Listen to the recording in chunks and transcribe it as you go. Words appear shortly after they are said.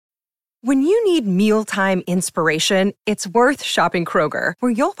When you need mealtime inspiration, it's worth shopping Kroger,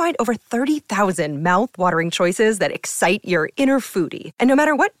 where you'll find over 30,000 mouth-watering choices that excite your inner foodie. And no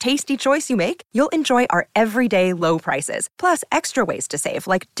matter what tasty choice you make, you'll enjoy our everyday low prices, plus extra ways to save,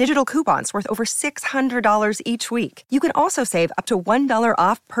 like digital coupons worth over $600 each week. You can also save up to $1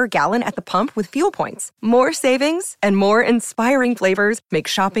 off per gallon at the pump with fuel points. More savings and more inspiring flavors make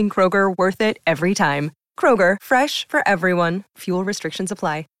shopping Kroger worth it every time. Kroger, fresh for everyone. Fuel restrictions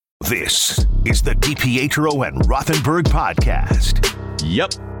apply. This is the DiPietro and Rothenberg podcast.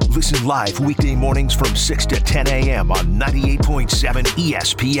 Yep. Listen live weekday mornings from 6 to 10 a.m. on 98.7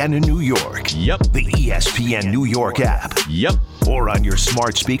 ESPN in New York. Yep. The ESPN New York app. Yep. Or on your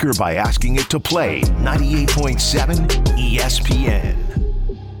smart speaker by asking it to play 98.7 ESPN.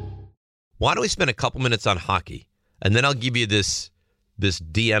 Why don't we spend a couple minutes on hockey, and then I'll give you this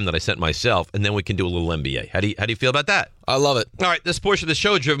DM that I sent myself, and then we can do a little NBA. How do you feel about that? I love it. All right, this portion of the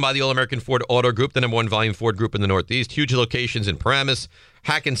show driven by the All-American Ford Auto Group, the number one volume Ford group in the Northeast. Huge locations in Paramus,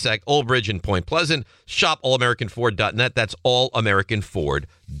 Hackensack, Old Bridge, and Point Pleasant. Shop allamericanford.net. That's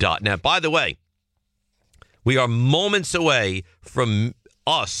allamericanford.net. By the way, we are moments away from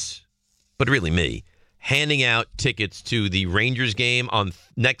us, but really me, handing out tickets to the Rangers game on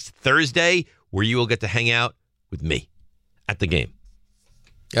next Thursday, where you will get to hang out with me at the game.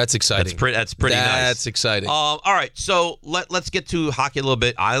 That's exciting. That's pretty nice. That's exciting. All right, so let's get to hockey a little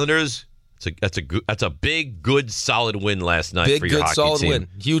bit. Islanders. That's a big, good, solid win last night for your hockey team. Big, good, solid win.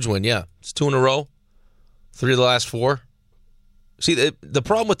 Huge win, yeah. It's 2 in a row. 3 of the last 4. See, the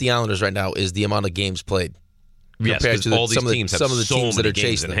problem with the Islanders right now is the amount of games played. Yes, because all these teams have some of the teams that are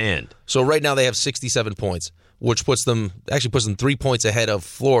chasing in hand. So right now they have 67 points, which puts them 3 points ahead of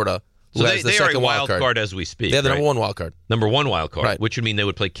Florida. So they are a wild card as we speak. They're the number 1 wild card. Number 1 wild card, right. Which would mean they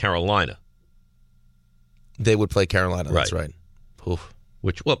would play Carolina. They would play Carolina. That's right. Oof.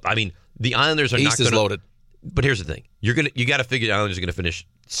 The Islanders are East not going to. is loaded. But here's the thing: you got to figure the Islanders are going to finish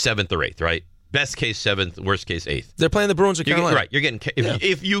 7th or 8th, right? Best case 7th, worst case 8th. They're playing the Bruins or Carolina. Right. You're getting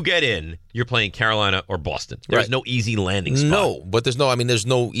if you get in, you're playing Carolina or Boston. There's no easy landing spot. No, but there's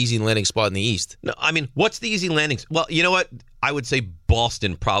no easy landing spot in the East. No, what's the easy landing? Well, you know what? I would say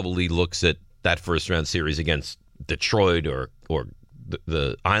Boston probably looks at that first round series against Detroit or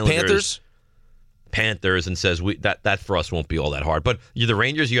the Islanders, Panthers, and says that for us won't be all that hard. But you're the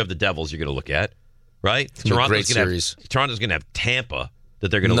Rangers, you have the Devils you're going to look at, right? Toronto's going to have Tampa that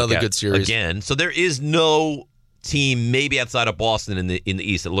they're going to look at good series again. So there is no team maybe outside of Boston in the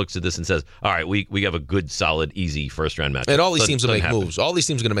East that looks at this and says, all right, we have a good, solid, easy first round match. And all these teams will make moves. All these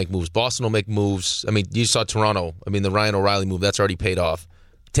teams are going to make moves. Boston will make moves. You saw Toronto. The Ryan O'Reilly move, that's already paid off.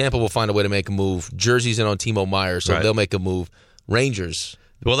 Tampa will find a way to make a move. Jersey's in on Timo Meyer, so they'll make a move. Rangers.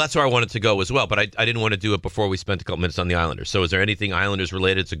 Well, that's where I wanted to go as well, but I didn't want to do it before we spent a couple minutes on the Islanders. So is there anything Islanders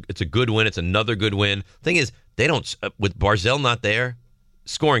related? It's a good win. It's another good win. Thing is, they don't with Barzal not there,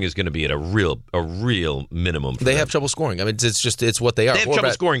 scoring is going to be at a real minimum. They have trouble scoring. It's what they are. They have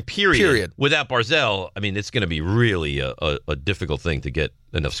trouble scoring, period. Without Barzal, it's going to be really a difficult thing to get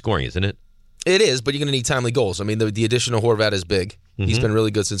enough scoring, isn't it? It is, but you're going to need timely goals. The addition of Horvat is big. Mm-hmm. He's been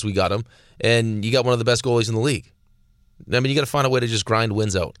really good since we got him. And you got one of the best goalies in the league. You got to find a way to just grind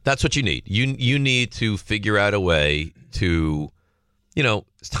wins out. That's what you need. You need to figure out a way to,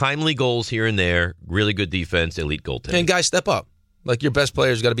 timely goals here and there, really good defense, elite goaltending. And guys, step up. Your best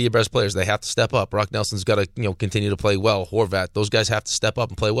players got to be your best players. They have to step up. Brock Nelson's got to continue to play well. Horvat, those guys have to step up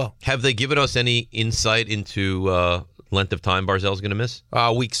and play well. Have they given us any insight into length of time Barzal's going to miss?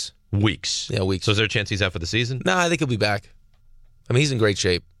 Weeks. Weeks. Yeah, weeks. So is there a chance he's out for the season? No, I think he'll be back. He's in great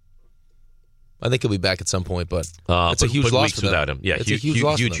shape. I think he'll be back at some point, but it's a huge loss for them. Without him. Yeah, it's a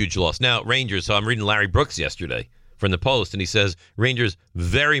huge loss. Now, Rangers, so I'm reading Larry Brooks yesterday from the Post, and he says Rangers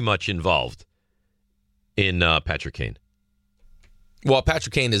very much involved in Patrick Kane. Well,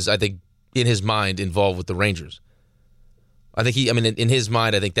 Patrick Kane is, I think, in his mind, involved with the Rangers. I think in his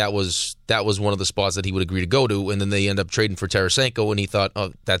mind, I think that was one of the spots that he would agree to go to, and then they end up trading for Tarasenko, and he thought,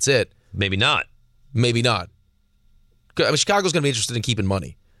 oh, that's it. Maybe not. Chicago's going to be interested in keeping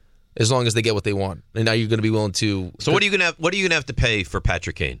money as long as they get what they want. And now you're going to be willing to. So what are you going to have to pay for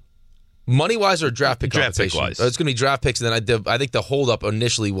Patrick Kane? Money wise or draft pick? Draft pick wise. It's going to be draft picks, and then I think the holdup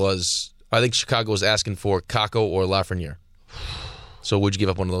initially was I think Chicago was asking for Kakko or Lafreniere. So would you give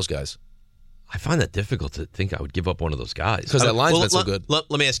up one of those guys? I find that difficult to think I would give up one of those guys. Because that line's been so good. Let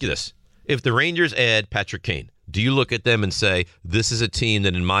me ask you this. If the Rangers add Patrick Kane, do you look at them and say, this is a team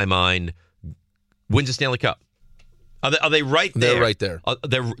that, in my mind, wins a Stanley Cup? Are they right there? They're right there.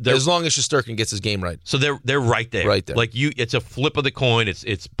 They're as long as Shesterkin gets his game right. So they're right there. Right there. It's a flip of the coin.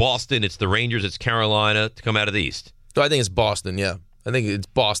 It's Boston, it's the Rangers, it's Carolina to come out of the East. So I think it's Boston, yeah. I think it's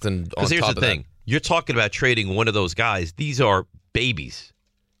Boston on top of that. Because here's the thing. You're talking about trading one of those guys. These are babies,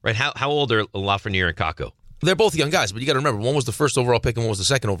 right? How old are Lafreniere and Kakko? They're both young guys, but you got to remember, one was the first overall pick and one was the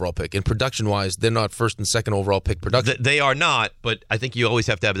second overall pick. And production-wise, they're not first and second overall pick production. They are not, but I think you always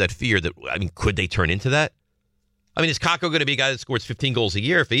have to have that fear that, I mean, could they turn into that? I mean, is Kakko going to be a guy that scores 15 goals a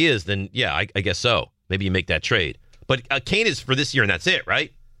year? If he is, then yeah, I guess so. Maybe you make that trade. But Kane is for this year, and that's it,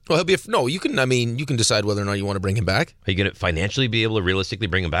 right? Well, he'll be you can decide whether or not you want to bring him back. Are you going to financially be able to realistically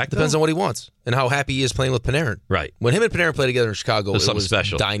bring him back? Depends on what he wants and how happy he is playing with Panarin. Right. When him and Panarin played together in Chicago, it was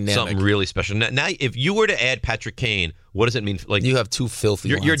special. Dynamic. Something really special. Now, if you were to add Patrick Kane, what does it mean? Like you have two filthy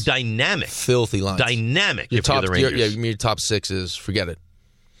lines. You're dynamic. Filthy lines. Dynamic Your if you're the Rangers. Your top six is, forget it.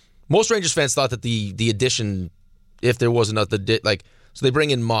 Most Rangers fans thought that the addition, if there was another, so they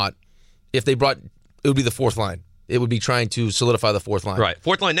bring in Mott. If they brought, it would be the fourth line. It would be trying to solidify the fourth line. Right.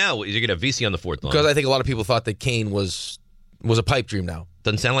 Fourth line now, you're going to have VC on the fourth line. Because I think a lot of people thought that Kane was a pipe dream now.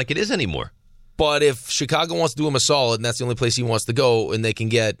 Doesn't sound like it is anymore. But if Chicago wants to do him a solid, and that's the only place he wants to go, and they can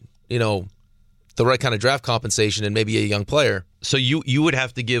get, the right kind of draft compensation and maybe a young player. So you would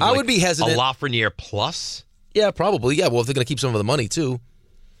have to give I would be hesitant. A Lafreniere plus? Yeah, probably. Yeah, well, if they're going to keep some of the money, too.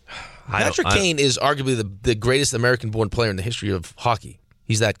 Patrick Kane is arguably the greatest American-born player in the history of hockey.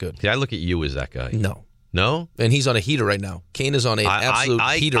 He's that good. See, I look at you as that guy. No? And he's on a heater right now. Kane is on an absolute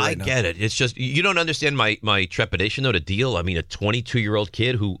heater right now. I get it. It's just, you don't understand my trepidation, though, to deal. I mean, a 22-year-old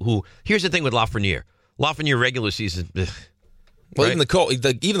kid who here's the thing with Lafreniere. Lafreniere regular season, well, right? even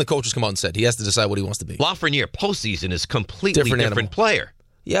the coaches come out and said he has to decide what he wants to be. Lafreniere postseason is completely different player.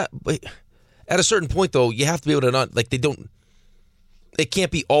 Yeah, but at a certain point, though, you have to be able to it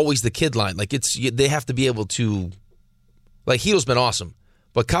can't be always the kid line. They have to be able to, Hedo's been awesome.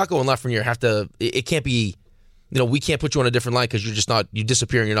 But Kakko and Lafreniere have to. It can't be. We can't put you on a different line because you're just not. You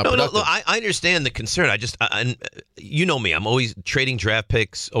disappear and you're not productive. No. I understand the concern. You know me. I'm always trading draft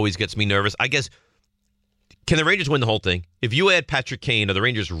picks. Always gets me nervous. I guess. Can the Rangers win the whole thing? If you add Patrick Kane, are the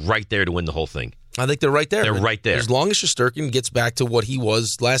Rangers right there to win the whole thing? I think they're right there. They're right there. As long as Shesterkin gets back to what he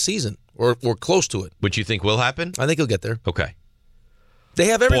was last season, or close to it. Which you think will happen? I think he'll get there. Okay. They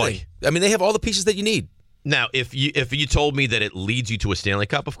have everything. I mean, they have all the pieces that you need. Now, if you told me that it leads you to a Stanley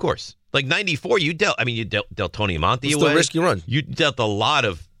Cup, of course. Like 94, you dealt Tony Amonte away. It's the risky run. You dealt a lot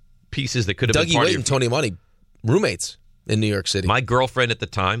of pieces that could have been part Dougie Weight and Tony Amonte, roommates in New York City. My girlfriend at the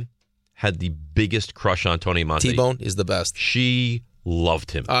time had the biggest crush on Tony Amonte. T-Bone is the best. She loved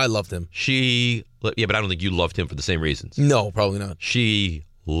him. I loved him. But I don't think you loved him for the same reasons. No, probably not. She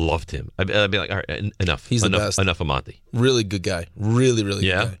loved him. I'd be like, all right, enough. He's the best. Enough Amonte. Really good guy. Really, really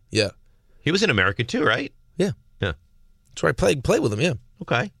good guy. Yeah. He was an American too, right? Yeah. Yeah. That's right. Play with him, yeah.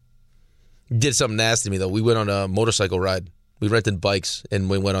 Okay. Did something nasty to me, though. We went on a motorcycle ride. We rented bikes, and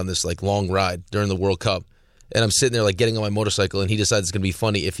we went on this long ride during the World Cup. And I'm sitting there getting on my motorcycle, and he decides it's going to be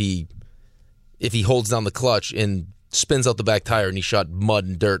funny if he holds down the clutch and spins out the back tire, and he shot mud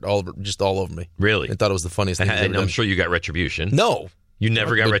and dirt all over me. Really? I thought it was the funniest thing. And I'm sure you got retribution. No. You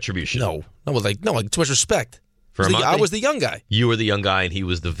never got retribution? No. Too much respect. For Amonte? I was the young guy. You were the young guy, and he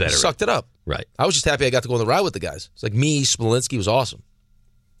was the veteran. Sucked it up. Right. I was just happy I got to go on the ride with the guys. It's like me, Smolinski was awesome.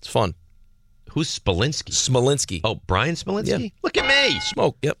 It's fun. Who's Smolinski? Smolinski. Oh, Brian Smolinski? Yeah. Look at me.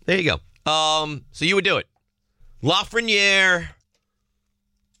 Smoke, yep. There you go. So you would do it. Lafreniere.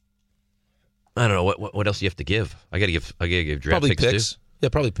 I don't know. What else do you have to give? I gotta give draft probably picks too. Yeah,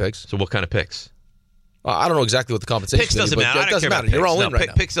 probably picks. So what kind of picks? I don't know exactly what the compensation is. Picks doesn't matter. It doesn't matter. You're all in right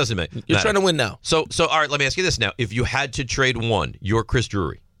now. Picks doesn't matter. You're trying to win now. So all right, let me ask you this now. If you had to trade one, you're Chris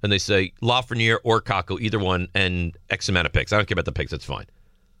Drury, and they say Lafreniere or Kakko, either one, and X amount of picks. I don't care about the picks. That's fine.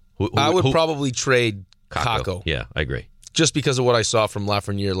 I would probably trade Kakko. Yeah, I agree. Just because of what I saw from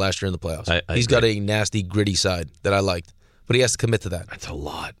Lafreniere last year in the playoffs. He's got a nasty, gritty side that I liked, but he has to commit to that. That's a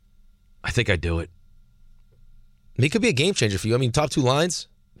lot. I think I'd do it. He could be a game changer for you. I mean, top two lines.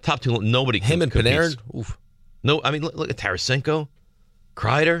 Top two, nobody can Him and Panarin. Oof. No, I mean, look at Tarasenko,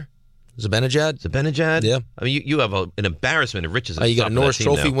 Kreider, Zibanejad. Yeah. I mean, you have an embarrassment of riches. You got a Norris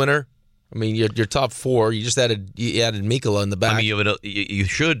Trophy winner. I mean, your top four. You just added Mikkola in the back. I mean, you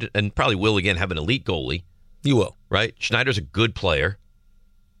should and probably will again have an elite goalie. You will, right? Schneider's a good player,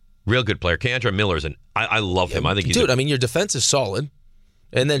 real good player. K'Andre Miller's I love him. I think he's I mean, your defense is solid,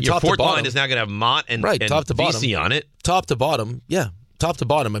 and then your top fourth to bottom line is now going to have Mott and top to bottom VC on it. Top to bottom, yeah, top to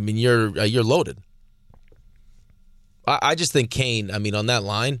bottom. I mean, you're loaded. I just think Kane. I mean, on that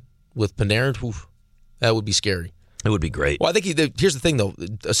line with Panarin, that would be scary. It would be great. Well, I think here's the thing, though.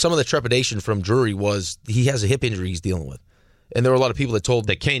 Some of the trepidation from Drury was he has a hip injury he's dealing with, and there were a lot of people that told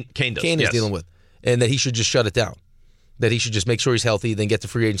that Kane is dealing with, and that he should just shut it down. That he should just make sure he's healthy, then get to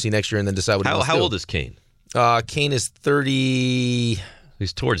free agency next year, and then decide what he wants to do. How old is Kane? Kane is 30.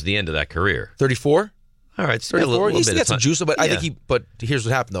 He's towards the end of that career. 34? All right, 34. He's got some juice, but I think he. But here's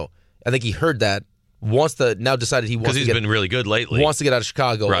what happened though. I think he heard that. Now decided he wants to get. Because he's been really good lately. Wants to get out of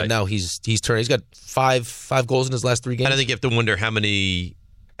Chicago, right. And now he's turning. He's got five goals in his last 3 games. And I think you have to wonder how many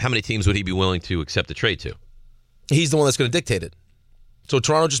teams would he be willing to accept a trade to? He's the one that's going to dictate it. So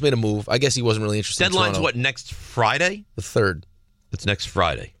Toronto just made a move. I guess he wasn't really interested. Deadline's what, next Friday? The 3rd. It's next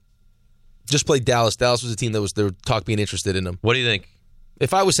Friday. Just played Dallas. Dallas was a team that was talk being interested in him. What do you think?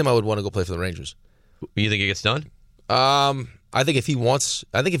 If I was him, I would want to go play for the Rangers. You think it gets done? I think if he wants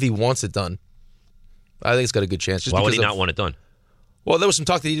it done, I think it's got a good chance. Why would he not want it done? Well, there was some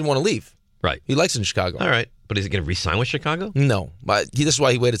talk that he didn't want to leave. Right. He likes it in Chicago. All right. But is he going to re-sign with Chicago? No. But this is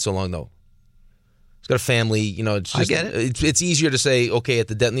why he waited so long, though. He's got a family. It's just, I get it. It's easier to say, okay, at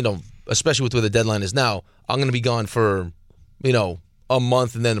the deadline, especially with where the deadline is now, I'm going to be gone for, a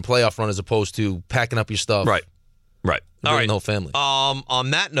month and then a playoff run as opposed to packing up your stuff. Right. All right. The whole family.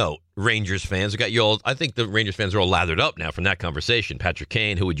 On that note, Rangers fans, we got you all. I think the Rangers fans are all lathered up now from that conversation. Patrick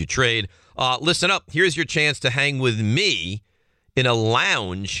Kane, who would you trade? Listen up. Here's your chance to hang with me in a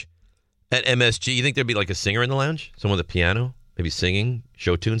lounge at MSG. You think there'd be like a singer in the lounge? Someone with a piano? Maybe singing,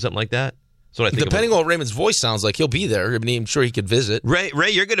 show tune, something like that? That's what I think. Depending on what Raymond's voice sounds like, he'll be there. I mean, I'm sure he could visit. Ray,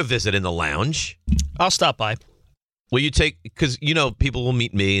 you're going to visit in the lounge. I'll stop by. Will you take? Because people will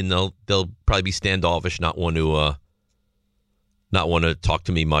meet me and they'll probably be standoffish, not want to talk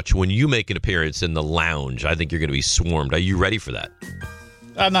to me much. When you make an appearance in the lounge, I think you're going to be swarmed. Are you ready for that?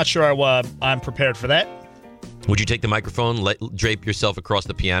 I'm not sure I'm prepared for that. Would you take the microphone, drape yourself across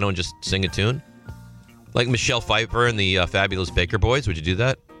the piano, and just sing a tune? Like Michelle Pfeiffer and the Fabulous Baker Boys? Would you do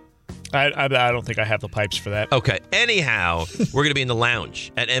that? I don't think I have the pipes for that. Okay. Anyhow, we're going to be in the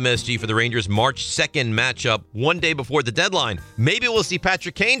lounge at MSG for the Rangers' March 2nd matchup, one day before the deadline. Maybe we'll see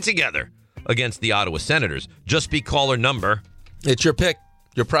Patrick Kane together against the Ottawa Senators. Just be caller number. It's your pick,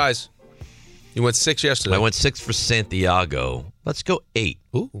 your prize. You went 6 yesterday. I went 6 for Santiago. Let's go 8.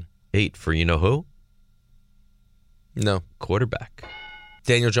 Ooh. 8 for who? No. Quarterback.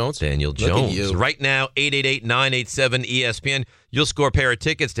 Daniel Jones? Daniel Jones. Right now, 888-987-ESPN. You'll score a pair of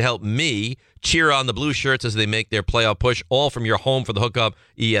tickets to help me cheer on the Blue Shirts as they make their playoff push, all from your home for the hookup,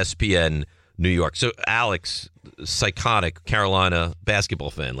 ESPN New York. So, Alex, psychotic Carolina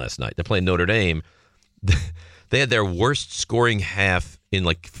basketball fan last night. They're playing Notre Dame. They had their worst scoring half in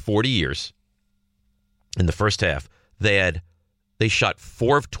like 40 years in the first half. They shot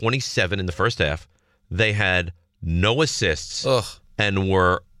 4 of 27 in the first half. They had no assists. Ugh. And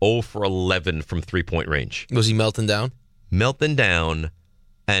were 0 for 11 from three-point range. Was he melting down? Melting down,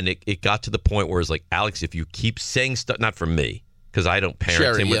 and it got to the point where it's like, Alex, if you keep saying stuff, not from me, because I don't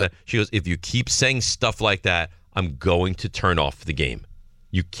parent him with that. She goes, if you keep saying stuff like that, I'm going to turn off the game.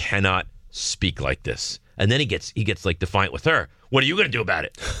 You cannot speak like this. And then he gets like defiant with her. What are you going to do about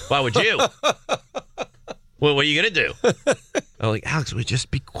it? Why would you? Well, what are you going to do? I'm like, Alex, would just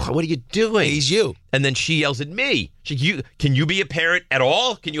be quiet. What are you doing? He's you. And then she yells at me. Can you be a parent at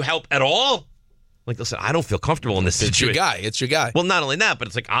all? Can you help at all? I'm like, listen, I don't feel comfortable in this situation. It's your guy. Well, not only that, but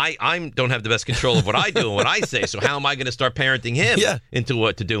it's like I don't have the best control of what I do and what I say. So how am I going to start parenting him into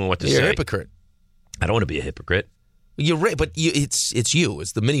what to do and what to say? You're a hypocrite. I don't want to be a hypocrite. You're right, but it's you.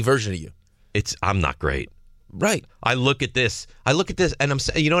 It's the mini version of you. I'm not great. Right. I look at this, and I'm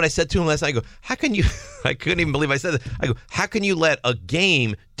saying, you know what I said to him last night? I go, how can you, I couldn't even believe I said that. I go, how can you let a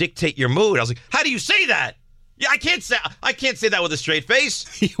game dictate your mood? I was like, how do you say that? Yeah, I can't say that with a straight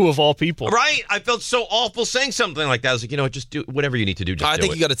face. You of all people. Right? I felt so awful saying something like that. I was like, just do whatever you need to do. I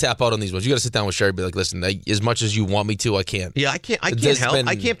think you got to tap out on these ones. You got to sit down with Sherry and be like, listen, as much as you want me to, I can't. Yeah, I can't help.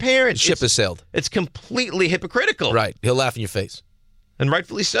 I can't parent. The ship has sailed. It's completely hypocritical. Right. He'll laugh in your face. And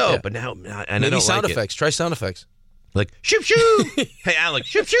rightfully so. Yeah. But now, and maybe sound effects. Try sound effects. Like, shoop, shoop. Hey, Alex,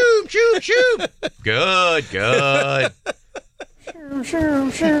 shoop, shoop, shoop, shoop. Good.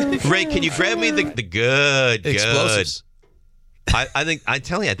 Ray, can you grab me the good? Explosives. I think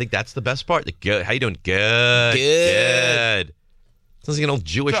that's the best part. The good. How you doing? Good. Sounds like an old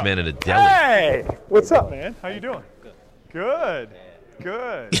Jewish man in a deli. Hey, what's up, man? How you doing? Good.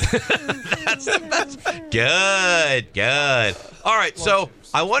 That's the best. Good. All right, so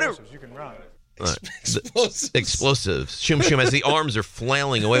I want to. You can run. Explosives. Shum shum as the arms are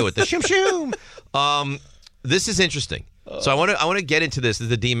flailing away with the shum shum. This is interesting. So I want to get into this. This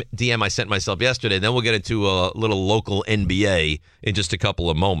is the DM I sent myself yesterday. Then we'll get into a little local NBA in just a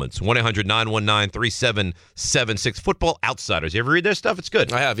couple of moments. 1-800-919-3776. Football Outsiders. You ever read their stuff? It's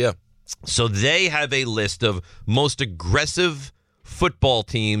good. I have, yeah. So they have a list of most aggressive football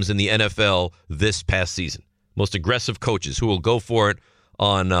teams in the NFL this past season. Most aggressive coaches who will go for it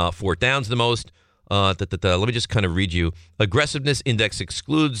on fourth downs the most, Let me just kind of read you. Aggressiveness index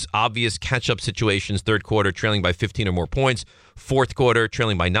excludes obvious catch-up situations. Third quarter, trailing by 15 or more points. Fourth quarter,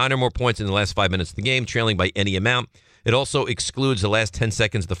 trailing by 9 or more points in the last 5 minutes of the game, trailing by any amount. It also excludes the last 10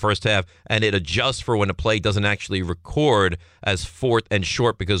 seconds of the first half, and it adjusts for when a play doesn't actually record as fourth and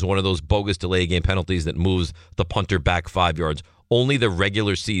short because of one of those bogus delay game penalties that moves the punter back 5 yards. Only the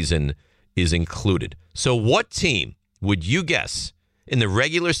regular season is included. So what team would you guess in the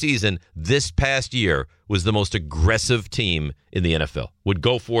regular season this past year was the most aggressive team in the NFL? Would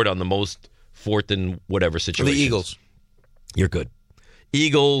go for it on the most fourth and whatever situation? The Eagles. You're good.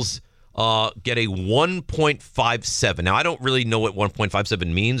 Eagles get a 1.57. Now, I don't really know what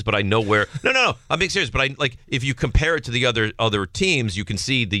 1.57 means, but I know where. No. I'm being serious. But if you compare it to the other teams, you can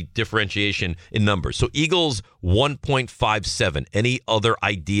see the differentiation in numbers. So Eagles 1.57. Any other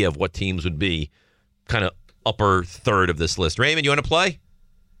idea of what teams would be kind of upper third of this list? Raymond, you want to play?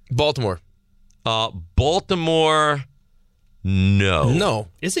 Baltimore. Baltimore. No.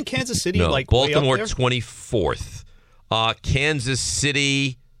 Isn't Kansas City Baltimore way up there? 24th. Kansas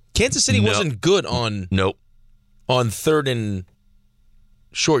City. Kansas City wasn't good on third and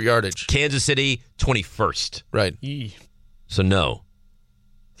short yardage. Kansas City 21st. Right. So no.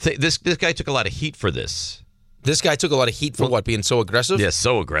 This guy took a lot of heat for this. This guy took a lot of heat for what? Being so aggressive? Yeah,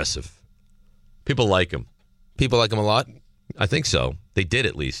 so aggressive. People like him. People like him a lot? I think so. They did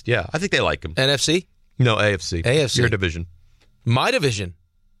at least. Yeah, I think they like him. NFC? No, AFC. AFC. Your division. My division.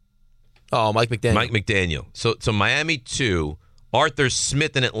 Oh, Mike McDaniel. Mike McDaniel. So Miami 2, Arthur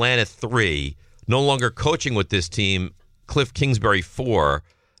Smith in Atlanta 3, no longer coaching with this team, Cliff Kingsbury 4,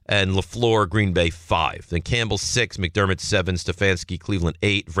 and LaFleur Green Bay 5. Then Campbell 6, McDermott 7, Stefanski Cleveland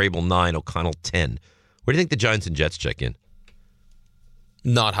 8, Vrabel 9, O'Connell 10. Where do you think the Giants and Jets check in?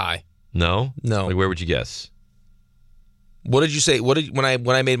 Not high. No? No. Where would you guess? What did you say? When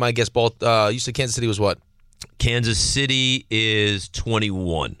I made my guess, you said Kansas City was what? Kansas City is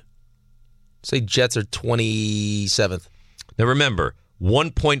 21. Say Jets are 27th. Now remember,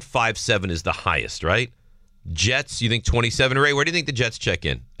 1.57 is the highest, right? Jets, you think 27? Ray, where do you think the Jets check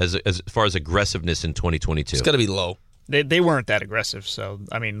in as far as aggressiveness in 2022? It's got to be low. They weren't that aggressive, so,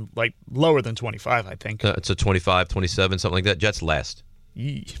 lower than 25, I think. It's a 25, 27, something like that. Jets last.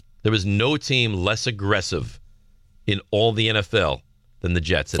 There was no team less aggressive in all the NFL than the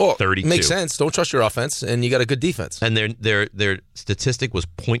Jets at 32. Makes sense. Don't trust your offense, and you got a good defense. And their statistic was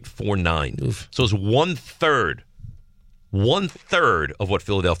 0.49. Oof. So it was one third of what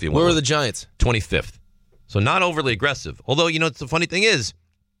Philadelphia was. Where were the Giants? 25th. So not overly aggressive. Although, the funny thing is,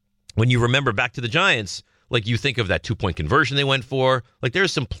 when you remember back to the Giants, you think of that 2-point conversion they went for.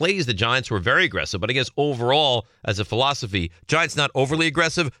 There's some plays the Giants were very aggressive. But I guess overall, as a philosophy, Giants not overly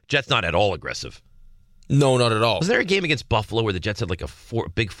aggressive, Jets not at all aggressive. No, not at all. Was there a game against Buffalo where the Jets had a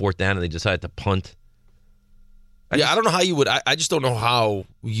big fourth down and they decided to punt? I don't know how you would. I just don't know how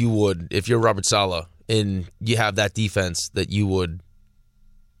you would, if you're Robert Saleh and you have that defense, that you would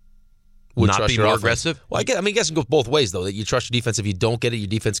not trust be your more offense. aggressive? Well, I guess it can go both ways, though. That you trust your defense. If you don't get it, your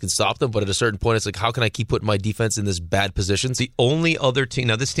defense can stop them. But at a certain point, it's how can I keep putting my defense in this bad positions? The only other team,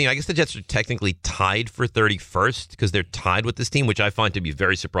 now this team, I guess the Jets are technically tied for 31st because they're tied with this team, which I find to be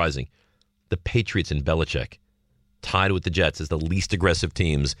very surprising. The Patriots and Belichick tied with the Jets as the least aggressive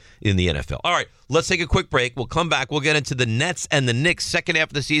teams in the NFL. All right, let's take a quick break. We'll come back. We'll get into the Nets and the Knicks. Second half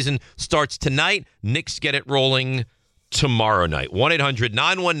of the season starts tonight. Knicks get it rolling tomorrow night.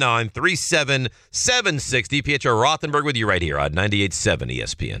 1-800-919-3776. Pietro Rothenberg with you right here on 98.7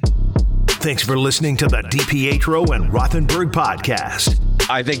 ESPN. Thanks for listening to the DiPietro and Rothenberg podcast.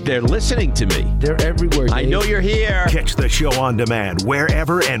 I think they're listening to me. They're everywhere, Dave. I know you're here. Catch the show on demand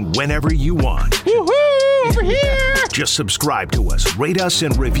wherever and whenever you want. Woohoo! Over here! Just subscribe to us, rate us,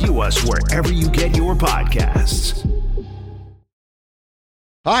 and review us wherever you get your podcasts.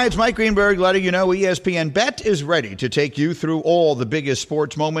 Hi, it's Mike Greenberg letting you know ESPN Bet is ready to take you through all the biggest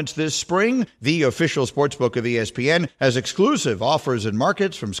sports moments this spring. The official sportsbook of ESPN has exclusive offers and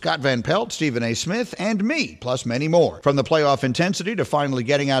markets from Scott Van Pelt, Stephen A. Smith, and me, plus many more. From the playoff intensity to finally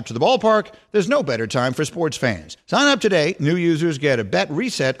getting out to the ballpark, there's no better time for sports fans. Sign up today. New users get a bet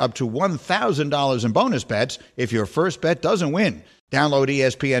reset up to $1,000 in bonus bets if your first bet doesn't win. Download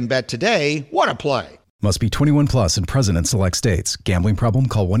ESPN Bet today. What a play. Must be 21 plus and present in select states. Gambling problem?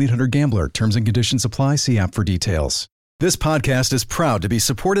 Call 1-800-GAMBLER. Terms and conditions apply. See app for details. This podcast is proud to be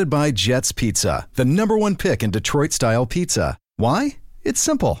supported by Jets Pizza, the #1 pick in Detroit-style pizza. Why? It's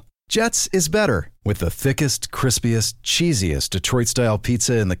simple. Jets is better. With the thickest, crispiest, cheesiest Detroit-style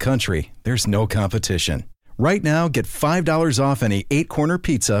pizza in the country, there's no competition. Right now, get $5 off any 8-corner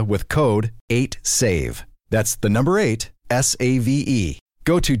pizza with code 8SAVE. That's the number 8, SAVE.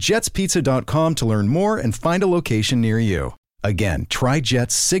 Go to jetspizza.com to learn more and find a location near you. Again, try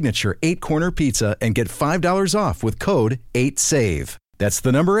Jet's signature 8-corner pizza and get $5 off with code 8SAVE. That's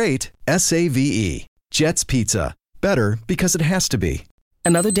the number 8, S-A-V-E. Jet's Pizza. Better because it has to be.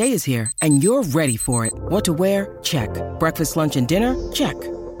 Another day is here, and you're ready for it. What to wear? Check. Breakfast, lunch, and dinner? Check.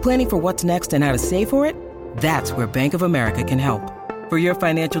 Planning for what's next and how to save for it? That's where Bank of America can help. For your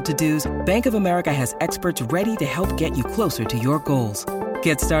financial to-dos, Bank of America has experts ready to help get you closer to your goals.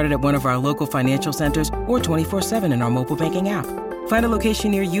 Get started at one of our local financial centers or 24/7 in our mobile banking app. Find a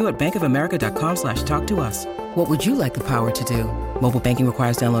location near you at bankofamerica.com/talktous. What would you like the power to do? Mobile banking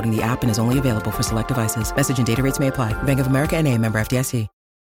requires downloading the app and is only available for select devices. Message and data rates may apply. Bank of America NA, member FDIC.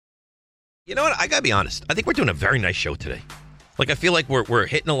 You know what? I gotta be honest. I think we're doing a very nice show today. Like, I feel like we're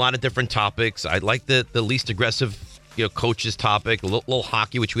hitting a lot of different topics. I like the least aggressive, coaches topic, a little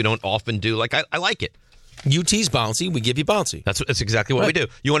hockey, which we don't often do. Like, I like it. UT's bouncy. We give you bouncy. That's exactly what we do.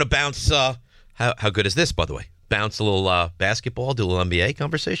 You want to bounce? How good is this, by the way? Bounce a little basketball, do a little NBA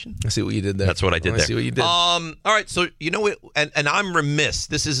conversation. I see what you did there. That's what I did there. I see what you did. All right. So you know what? And I'm remiss.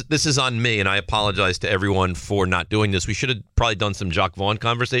 This is on me, and I apologize to everyone for not doing this. We should have probably done some Jacques Vaughn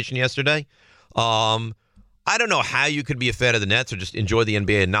conversation yesterday. I don't know how you could be a fan of the Nets or just enjoy the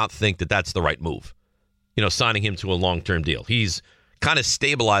NBA and not think that that's the right move. Signing him to a long-term deal. He's kind of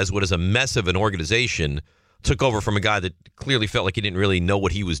stabilized what is a mess of an organization, took over from a guy that clearly felt like he didn't really know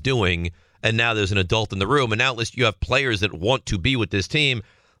what he was doing, and now there's an adult in the room, and now at least you have players that want to be with this team.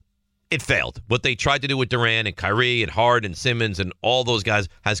 It failed. What they tried to do with Durant and Kyrie and Harden and Simmons and all those guys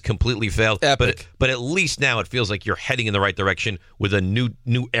has completely failed. Epic. But at least now it feels like you're heading in the right direction with a new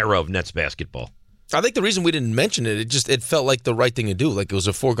era of Nets basketball. I think the reason we didn't mention it, it felt like the right thing to do. Like it was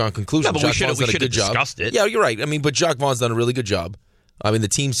a foregone conclusion. Yeah, but we should have discussed it. Yeah, you're right. I mean, but Jacques Vaughn's done a really good job. I mean, the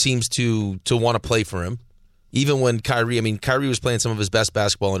team seems to want to play for him. Even when Kyrie was playing some of his best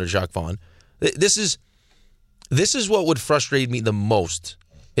basketball under Jacques Vaughn. This is what would frustrate me the most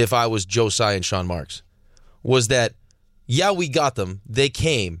if I was Joe Tsai and Sean Marks, was that, yeah, we got them. They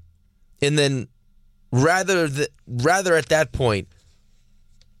came. And then rather at that point,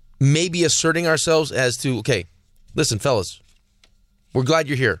 maybe asserting ourselves as to, okay, listen, fellas, we're glad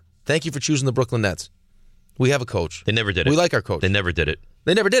you're here. Thank you for choosing the Brooklyn Nets. We have a coach. They never did it. We like our coach. They never did it.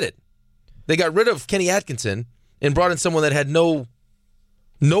 They never did it. They got rid of Kenny Atkinson and brought in someone that had no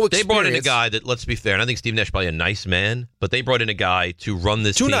experience. They brought in a guy that, let's be fair, and I think Steve Nash is probably a nice man, but they brought in a guy to run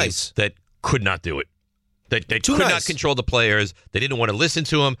this team that could not do it. They could not control the players. They didn't want to listen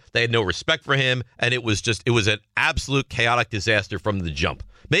to him. They had no respect for him, and it was an absolute chaotic disaster from the jump.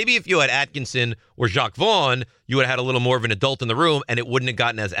 Maybe if you had Atkinson or Jacques Vaughn, you would have had a little more of an adult in the room, and it wouldn't have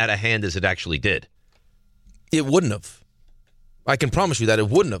gotten as out of hand as it actually did. It wouldn't have. I can promise you that it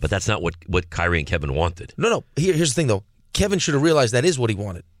wouldn't have. But that's not what Kyrie and Kevin wanted. No. Here's the thing, though. Kevin should have realized that is what he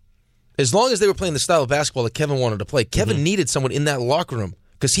wanted. As long as they were playing the style of basketball that Kevin wanted to play, Kevin needed someone in that locker room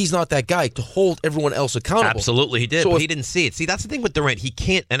because he's not that guy to hold everyone else accountable. Absolutely, he did, but he didn't see it. See, that's the thing with Durant. He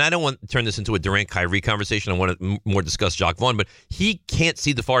can't, and I don't want to turn this into a Durant-Kyrie conversation. I want to more discuss Jacques Vaughn, but he can't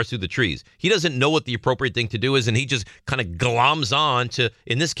see the forest through the trees. He doesn't know what the appropriate thing to do is, and he just kind of gloms on to,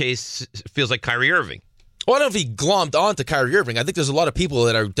 in this case, feels like Kyrie Irving. Well, I don't know if he glommed on to Kyrie Irving. I think there's a lot of people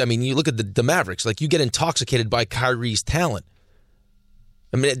that are, you look at the Mavericks, like you get intoxicated by Kyrie's talent.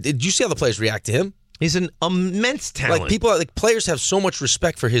 I mean, did you see how the players react to him? He's an immense talent. Players have so much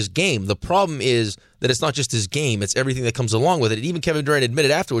respect for his game. The problem is that it's not just his game, it's everything that comes along with it. And even Kevin Durant admitted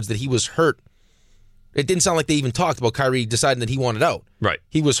afterwards that he was hurt. It didn't sound like they even talked about Kyrie deciding that he wanted out. Right.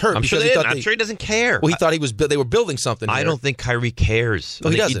 He was hurt. I'm sure he doesn't care. Well, he thought they were building something here. I don't think Kyrie cares. No,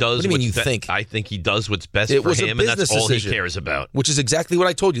 he doesn't. What do you mean you think? I think he does what's best for him, and that's all he cares about. Which is exactly what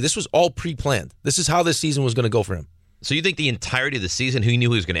I told you. This was all pre-planned. This is how this season was going to go for him. So you think the entirety of the season, he knew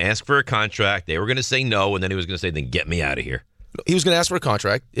he was going to ask for a contract, they were going to say no, and then he was going to say, then get me out of here? He was going to ask for a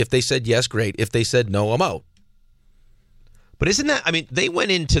contract. If they said yes, great. If they said no, I'm out. But isn't that, they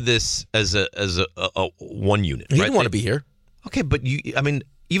went into this as a one unit, right? He didn't want to be here. Okay, but even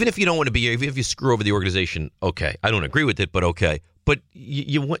if you don't want to be here, even if you screw over the organization, okay. I don't agree with it, but okay. But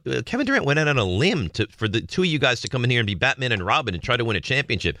Kevin Durant went out on a limb for the two of you guys to come in here and be Batman and Robin and try to win a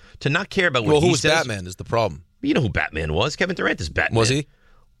championship. To not care about what he says. Well, who was Batman is the problem. You know who Batman was. Kevin Durant is Batman. Was he?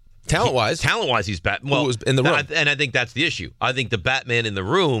 Talent-wise, he's Batman. Well, who was in the room. And I think that's the issue. I think the Batman in the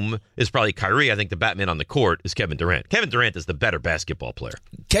room is probably Kyrie. I think the Batman on the court is Kevin Durant. Kevin Durant is the better basketball player.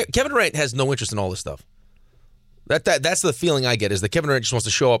 Kevin Durant has no interest in all this stuff. That's the feeling I get, is that Kevin Durant just wants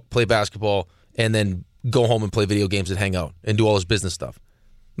to show up, play basketball, and then go home and play video games and hang out and do all his business stuff.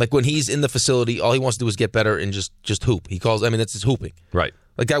 Like when he's in the facility, all he wants to do is get better and just hoop. That's his hooping. Right.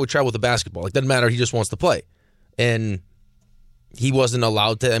 Like guy would travel with the basketball. It doesn't matter. He just wants to play. And he wasn't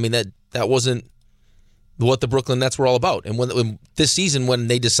allowed to. I mean, that wasn't what the Brooklyn Nets were all about. And when this season, when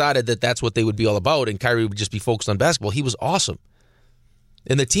they decided that that's what they would be all about, and Kyrie would just be focused on basketball, he was awesome.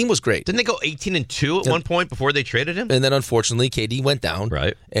 And the team was great. Didn't they go 18-2 at one point before they traded him? And then unfortunately, KD went down.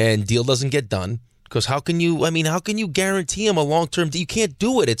 Right. And deal doesn't get done. Because how can you guarantee him a long-term deal? You can't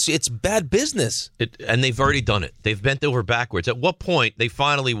do it. It's bad business. And they've already done it. They've bent over backwards. At what point, they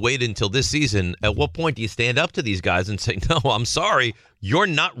finally waited until this season, at what point do you stand up to these guys and say, no, I'm sorry, you're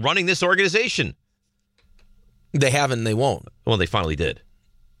not running this organization? They haven't and they won't. Well, they finally did.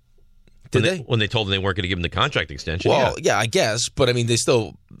 Did they? When they told them they weren't going to give him the contract extension. Well, yeah, I guess. But, I mean,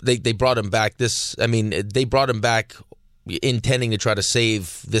 they brought him back they brought him back intending to try to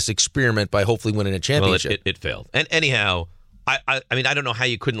save this experiment by hopefully winning a championship. Well, it failed. And anyhow, I mean, I don't know how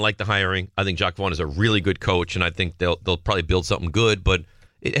you couldn't like the hiring. I think Jacque Vaughn is a really good coach, and I think they'll probably build something good, but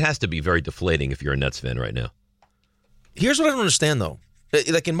it has to be very deflating if you're a Nets fan right now. Here's what I don't understand, though.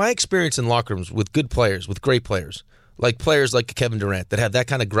 Like, in my experience in locker rooms with good players, with great players like Kevin Durant that have that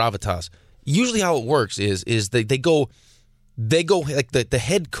kind of gravitas, usually how it works is they go like the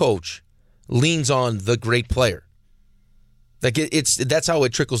head coach leans on the great player. Like that's how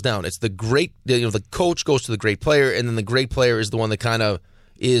it trickles down. It's the great, the coach goes to the great player, and then the great player is the one that kind of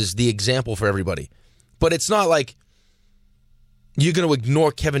is the example for everybody. But it's not like you're going to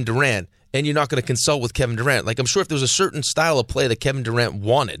ignore Kevin Durant and you're not going to consult with Kevin Durant. Like, I'm sure if there was a certain style of play that Kevin Durant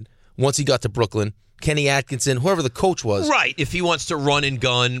wanted once he got to Brooklyn, Kenny Atkinson, whoever the coach was. Right, if he wants to run and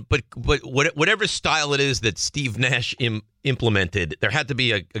gun, but whatever style it is that Steve Nash implemented, there had to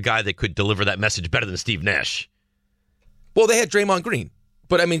be a guy that could deliver that message better than Steve Nash. Well, they had Draymond Green.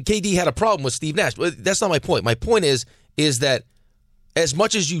 But, I mean, KD had a problem with Steve Nash. That's not my point. My point is that as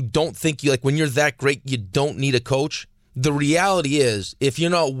much as you don't think, when you're that great, you don't need a coach, the reality is if you're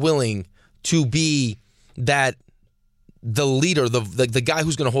not willing to be the leader, the guy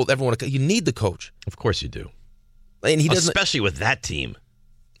who's going to hold everyone, you need the coach. Of course you do. And he doesn't, especially with that team.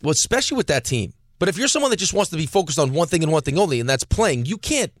 Well, especially with that team. But if you're someone that just wants to be focused on one thing and one thing only, and that's playing, you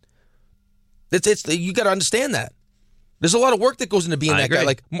can't. You got to understand that. There's a lot of work that goes into being that guy.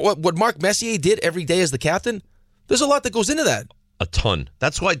 Like what Mark Messier did every day as the captain, there's a lot that goes into that. A ton.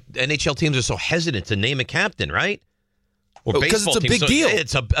 That's why NHL teams are so hesitant to name a captain, right? Or because it's a big deal.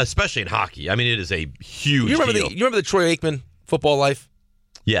 Especially in hockey. I mean, it is a huge deal. You remember the Troy Aikman football life?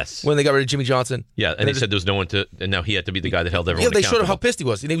 Yes. When they got rid of Jimmy Johnson? Yeah, and he said there was no one to, and now he had to be the guy that held everyone accountable. Yeah, they showed him how pissed he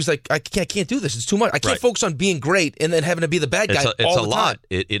was. And he was like, I can't do this. It's too much. I can't focus on being great and then having to be the bad guy all the time. It's a lot.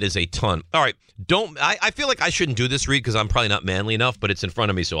 It is a ton. All right. I feel like I shouldn't do this read because I'm probably not manly enough, but it's in front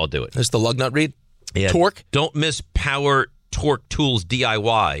of me, so I'll do it. It's the lug nut read? Yeah. Torque? Don't miss Power Torque Tools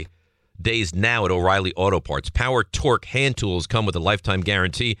DIY days now at O'Reilly Auto Parts. Power Torque hand tools come with a lifetime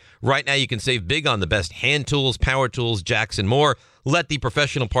guarantee. Right now you can save big on the best hand tools, power tools, jacks, and more. Let the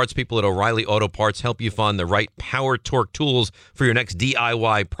professional parts people at O'Reilly Auto Parts help you find the right Power Torque tools for your next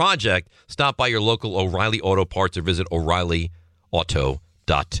DIY project. Stop by your local O'Reilly Auto Parts or visit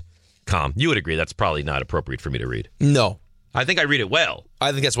O'ReillyAuto.com. You would agree that's probably not appropriate for me to read. No. I think I read it well.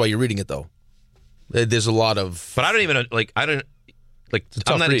 I think that's why you're reading it, though. There's a lot of... But I don't even, I'm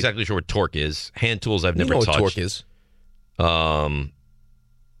not exactly sure what torque is. Hand tools I've never touched. What torque is. Power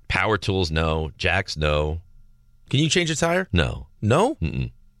tools, no. Jacks, no. Can you change a tire? No. No?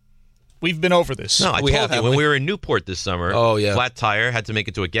 Mm-mm. We've been over this. No, I told you when we were in Newport this summer. Oh, yeah. Flat tire, had to make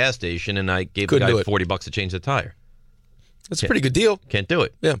it to a gas station, and I gave the guy $40 to change the tire. That's a pretty good deal. Can't do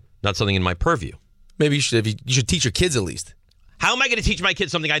it. Yeah. Not something in my purview. Maybe you should teach your kids at least. How am I going to teach my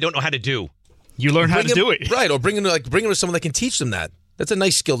kids something I don't know how to do? You learn how to do it. Right, or bring them to someone that can teach them that. That's a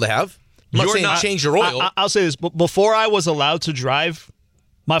nice skill to have. I'm not saying change your oil. I'll say this. Before I was allowed to drive,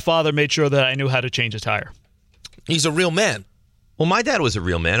 my father made sure that I knew how to change a tire. He's a real man. Well, my dad was a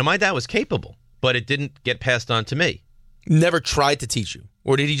real man, and my dad was capable, but it didn't get passed on to me. Never tried to teach you?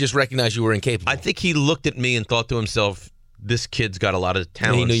 Or did he just recognize you were incapable? I think he looked at me and thought to himself, this kid's got a lot of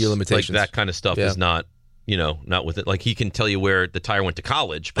talent. He knew your limitations. Like, that kind of stuff is not, not with it. Like, he can tell you where the tire went to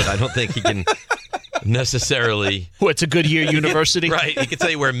college, but I don't think he can necessarily... It's a Goodyear University? Right. He can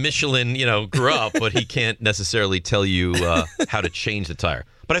tell you where Michelin, but up, but he can't necessarily tell you how to change the tire.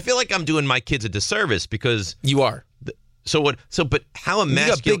 But I feel like I'm doing my kids a disservice because... You are. But how emasculating... You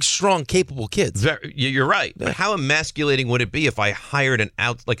got big, strong, capable kids. You're right. Yeah. But how emasculating would it be if I hired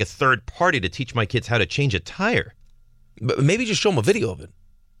a third party to teach my kids how to change a tire? But maybe just show them a video of it.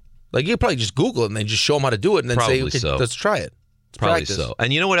 Like, you could probably just Google it and then just show them how to do it and then say, okay, let's try it. Probably so.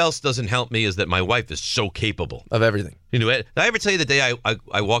 And you know what else doesn't help me is that my wife is so capable. Of everything. Did I ever tell you the day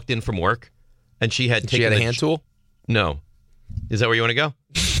I walked in from work and she had taken a hand tool? No. Is that where you want to go?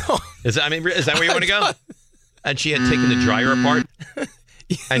 No. Is that where you want to go? And she had taken the dryer apart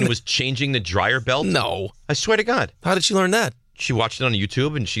and was changing the dryer belt? No. I swear to God. How did she learn that? She watched it on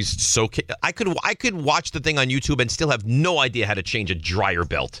YouTube, and she's so... I could watch the thing on YouTube and still have no idea how to change a dryer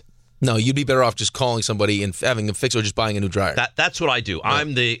belt. No, you'd be better off just calling somebody and having them fix or just buying a new dryer. That's what I do. Yeah.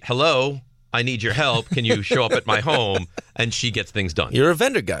 I'm the, hello, I need your help. Can you show up at my home? And she gets things done. You're a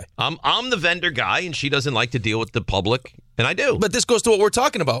vendor guy. I'm the vendor guy, and she doesn't like to deal with the public, and I do. But this goes to what we're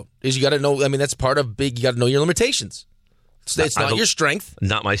talking about, is you got to know, I mean, that's part of you got to know your limitations. It's not your strength.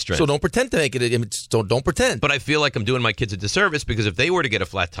 Not my strength. So don't pretend to make it. Don't pretend. But I feel like I'm doing my kids a disservice because if they were to get a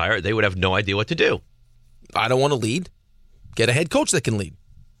flat tire, they would have no idea what to do. I don't want to lead. Get a head coach that can lead.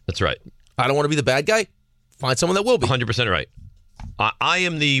 That's right. I don't want to be the bad guy. Find someone that will be. 100% right. I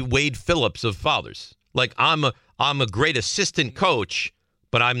am the Wade Phillips of fathers. Like I'm a great assistant coach,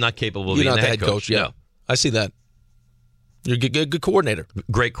 but I'm not capable of being the head coach. Yeah, no. I see that. You're a good coordinator.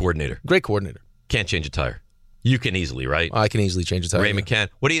 Great coordinator. Great coordinator. Can't change a tire. You can easily, right? I can easily change a tire. Ray McCann.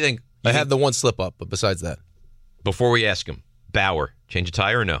 What do you think? I had the one slip up, but besides that. Before we ask him, Bauer, change a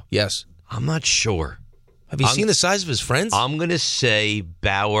tire or no? Yes. I'm not sure. Have you seen the size of his friends? I'm going to say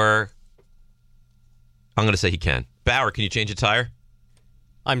Bauer. I'm going to say he can. Bauer, can you change a tire?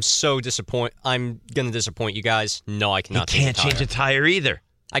 I'm so disappointed. I'm going to disappoint you guys. No, I cannot. He can't change a tire either.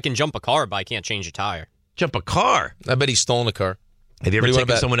 I can jump a car, but I can't change a tire. Jump a car? I bet he's stolen a car. Have you ever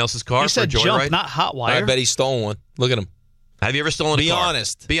taken someone else's car for a joyride? Jump, not hot wire. I bet he stole one. Look at him. Have you ever stolen a car? Be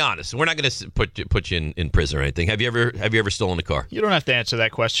honest. Be honest. We're not going to put you in prison or anything. Have you ever stolen a car? You don't have to answer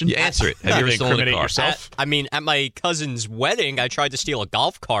that question. You answer it. Have you ever stolen a car? Yourself? At my cousin's wedding, I tried to steal a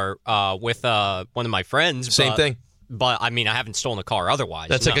golf cart with one of my friends. Same thing. But, I haven't stolen a car otherwise.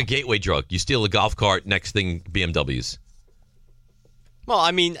 That's like a gateway drug. You steal a golf cart, next thing, BMWs. Well,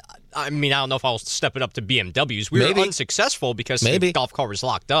 I don't know if I'll step it up to BMWs. We were unsuccessul because the golf cart was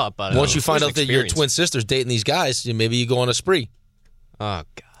locked up. But once you find out that your twin sister's dating these guys, maybe you go on a spree. Oh,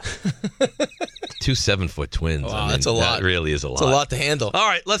 God. 2 7-foot twins. Wow, that's a lot. That really is a lot. It's a lot to handle. All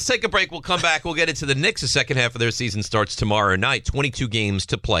right, let's take a break. We'll come back. We'll get into the Knicks. The second half of their season starts tomorrow night. 22 games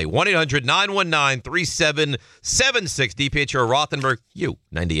to play. 1-800-919-3776. DiPietro Rothenberg, you,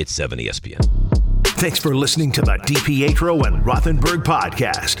 98.7 ESPN. Thanks for listening to the DiPietro and Rothenberg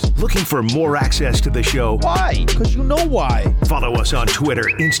podcast. Looking for more access to the show? Why? Because you know why. Follow us on Twitter,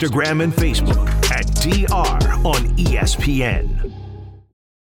 Instagram, and Facebook at DR on ESPN.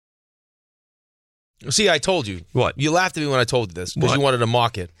 See, I told you. What? You laughed at me when I told you this because you wanted to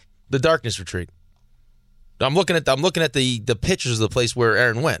mock it. The Darkness Retreat. I'm looking at the pictures of the place where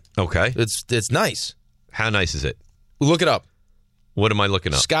Aaron went. Okay. It's nice. How nice is it? Look it up. What am I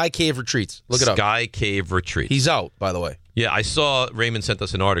looking up? Sky Cave Retreats. Look it up. Sky Cave Retreat. He's out, by the way. Yeah, I saw Raymond sent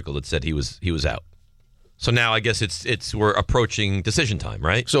us an article that said he was out. So now I guess it's we're approaching decision time,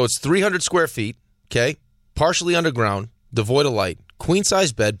 right? So it's 300 square feet, okay? Partially underground, devoid of light,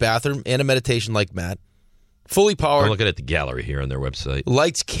 queen-size bed, bathroom, and a meditation-like mat. Fully powered. I'm looking at the gallery here on their website.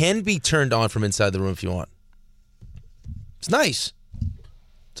 Lights can be turned on from inside the room if you want. It's nice.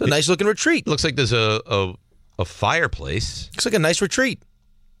 It's a nice-looking retreat. Looks like there's a fireplace. Looks like a nice retreat.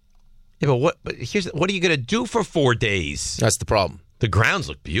 Yeah, but what are you going to do for 4 days? That's the problem. The grounds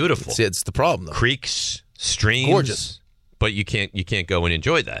look beautiful. It's the problem, though. Creeks, streams. Gorgeous. But you can't go and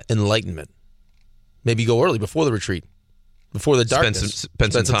enjoy that. Enlightenment. Maybe go early before the retreat. Before the darkness.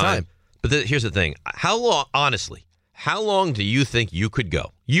 Spend some time. But here's the thing. How long do you think you could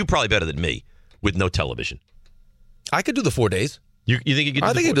go? You probably better than me with no television. I could do the 4 days. You think you could?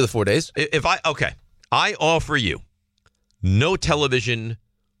 I think I could do the 4 days. I offer you no television,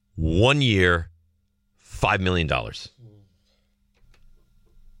 1 year, $5 million.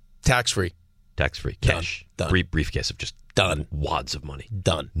 Tax-free. Tax-free. Cash. Done. Briefcase of just done. Wads of money.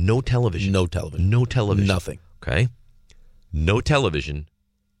 Done. No television. No television. No television. Nothing. Okay? No television,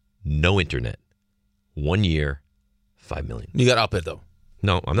 no internet. 1 year, $5 million. You got to up it, though.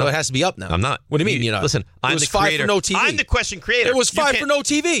 No, I'm not. No, it has to be up now. I'm not. What do you mean you're not? Listen, I'm the creator. It was 5 for no TV. I'm the question creator. It was 5 for no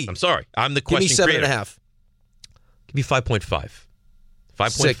TV. I'm sorry. I'm the question creator. creator. Give me 7.5. Give me 5.5.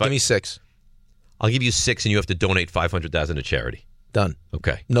 5.5. Give me 6. I'll give you 6, and you have to donate $500,000 to charity. Done.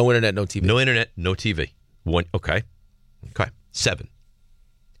 Okay. No internet, no TV. No internet, no TV. 1. Okay. 7.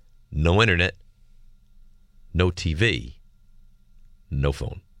 No internet, no TV, no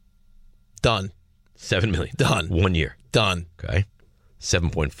phone. Done. $7 million. Done. 1 year. Done. Okay.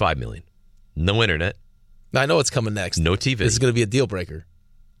 $7.5 million. No internet. I know what's coming next. No TV. This is going to be a deal breaker.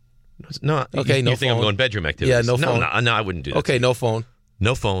 No. Okay. You no think phone. I'm going bedroom activities? Yeah. No phone. No, I wouldn't do that. Okay. No phone.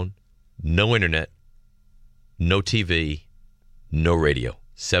 No phone. No internet. No TV. No radio.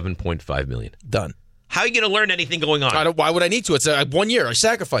 $7.5 million. Done. How are you going to learn anything going on? Why would I need to? It's 1 year. I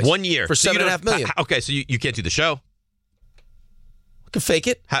sacrificed 1 year for $7.5 million. Okay, so you can't do the show. I can fake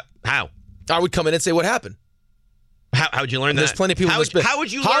it. How? I would come in and say what happened. How would you learn that? There's plenty of people. How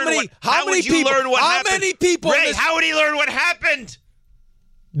would you learn? How many people? How many people? Ray, how would he learn what happened?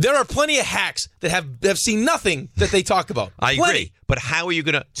 There are plenty of hacks that have seen nothing that they talk about. I agree. But how are you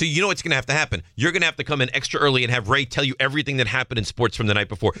going to... So you know what's going to have to happen? You're going to have to come in extra early and have Ray tell you everything that happened in sports from the night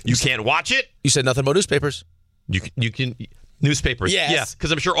before. You can't watch it? You said nothing about newspapers. You can... Newspapers. Yes. Yeah,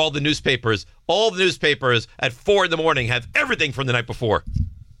 because I'm sure all the newspapers at 4 a.m. have everything from the night before.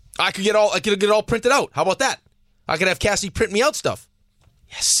 I could get it all printed out. How about that? I could have Cassie print me out stuff.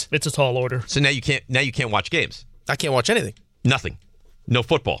 Yes. It's a tall order. So now you can't watch games. I can't watch anything. Nothing. No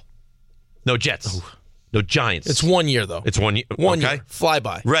football. No Jets. Ooh. No Giants. It's 1 year, though. It's 1 year. One year. Fly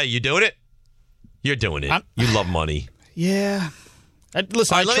by. Ray, you doing it? You're doing it. You love money. Yeah.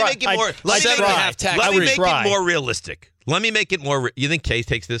 Listen, let me make it more. Let me make it more realistic. Let me make it more. You think Kay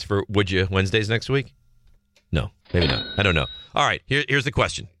takes this for Would You Wednesdays next week? No, maybe not. I don't know. All right, here's the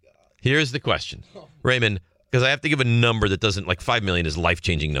question. Here's the question, Raymond, because I have to give a number that doesn't, like $5 million is a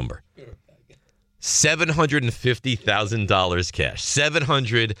life-changing number. $750,000 cash.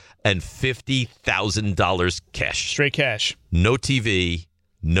 $750,000 cash. Straight cash. No TV,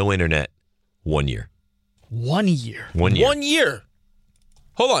 no internet. 1 year. 1 year. 1 year. 1 year.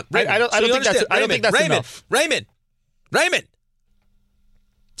 Hold on. Raymond, I don't think that's enough. Raymond.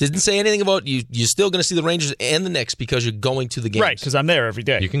 Didn't say anything about you. You're still going to see the Rangers and the Knicks because you're going to the games. Right, because I'm there every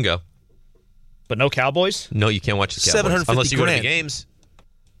day. You can go. But no Cowboys? No, you can't watch the Cowboys. Unless you go to the games.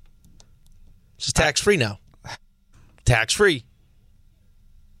 It's tax-free now. Tax-free.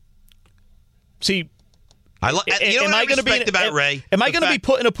 See, am I going to be about Ray? Am I going to be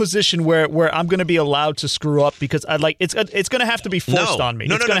put in a position where I'm going to be allowed to screw up because it's going to have to be forced on me?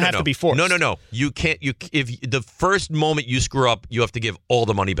 It's going to have to be forced. No. You can't. If the first moment you screw up, you have to give all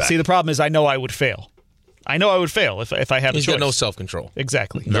the money back. See, the problem is I know I would fail. If I had a choice. He's got no self-control.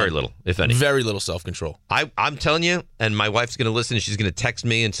 Exactly. Very little, if any. Very little self-control. I'm telling you, and my wife's going to listen, and she's going to text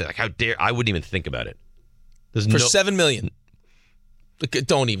me and say, like, how dare... I wouldn't even think about it. For $7 million.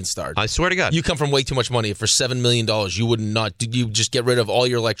 Don't even start. I swear to God. You come from way too much money. For $7 million, you would not... You just get rid of all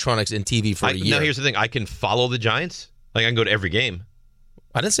your electronics and TV for a year. Now, here's the thing. I can follow the Giants. Like, I can go to every game.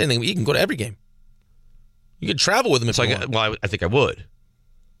 I didn't say anything. You can go to every game. You can travel with them if you want. Well, I think I would.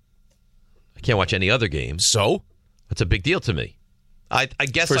 I can't watch any other games. So? That's a big deal to me. I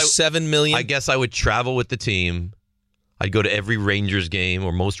guess for $7 million? I guess I would travel with the team. I'd go to every Rangers game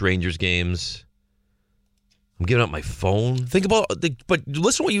or most Rangers games. I'm giving up my phone. Think about, but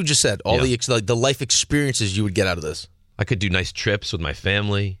listen to what you just said. All the life experiences you would get out of this. I could do nice trips with my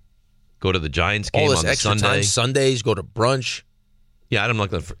family. Go to the Giants game all this on extra Sunday. Time, Sundays, go to brunch. Yeah, I'm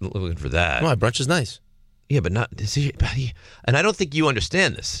not looking for that. No, brunch is nice. Yeah, but not. And I don't think you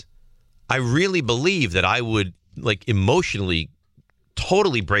understand this. I really believe that I would emotionally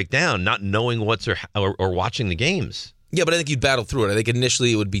totally break down, not knowing or watching the games. Yeah, but I think you'd battle through it. I think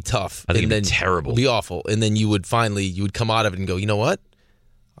initially it would be tough. I think it'd be terrible. It would be awful. And then you would come out of it and go, you know what?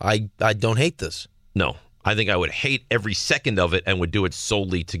 I don't hate this. No. I think I would hate every second of it and would do it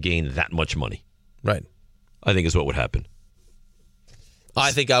solely to gain that much money. Right. I think is what would happen.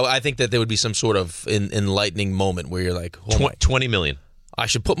 I think that there would be some sort of enlightening moment where you're like, $20 million. I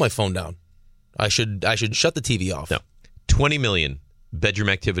should put my phone down. I should shut the TV off. No. $20 million. Bedroom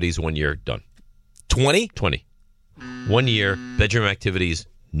activities, 1 year, done. 20? 20. 1 year, bedroom activities,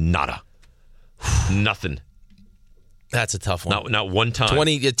 nada. Nothing. That's a tough one. Not one time.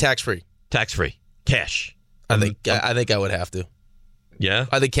 20, tax-free. Tax-free. Cash. I think I would have to. Yeah?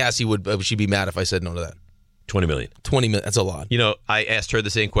 I think Cassie would. She'd be mad if I said no to that. $20 million. 20 million. That's a lot. You know, I asked her the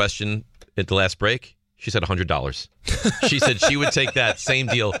same question at the last break. She said $100. She said she would take that same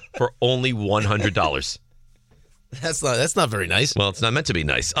deal for only $100. That's not very nice. Well, it's not meant to be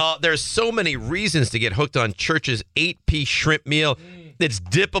nice. There's so many reasons to get hooked on Church's 8-piece shrimp meal. It's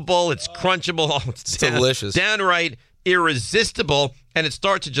dippable. It's crunchable. It's delicious. Downright irresistible. And it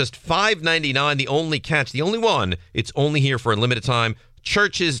starts at just $5.99. The only catch, the only one, it's only here for a limited time.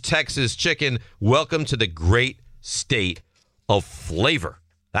 Church's Texas Chicken. Welcome to the great state of flavor.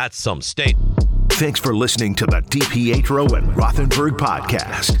 That's some state. Thanks for listening to the DiPietro and Rothenberg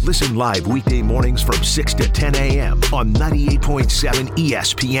podcast. Listen live weekday mornings from 6 to 10 a.m. on 98.7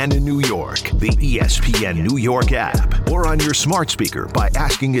 ESPN in New York, the ESPN New York app, or on your smart speaker by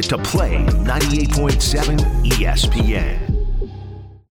asking it to play 98.7 ESPN.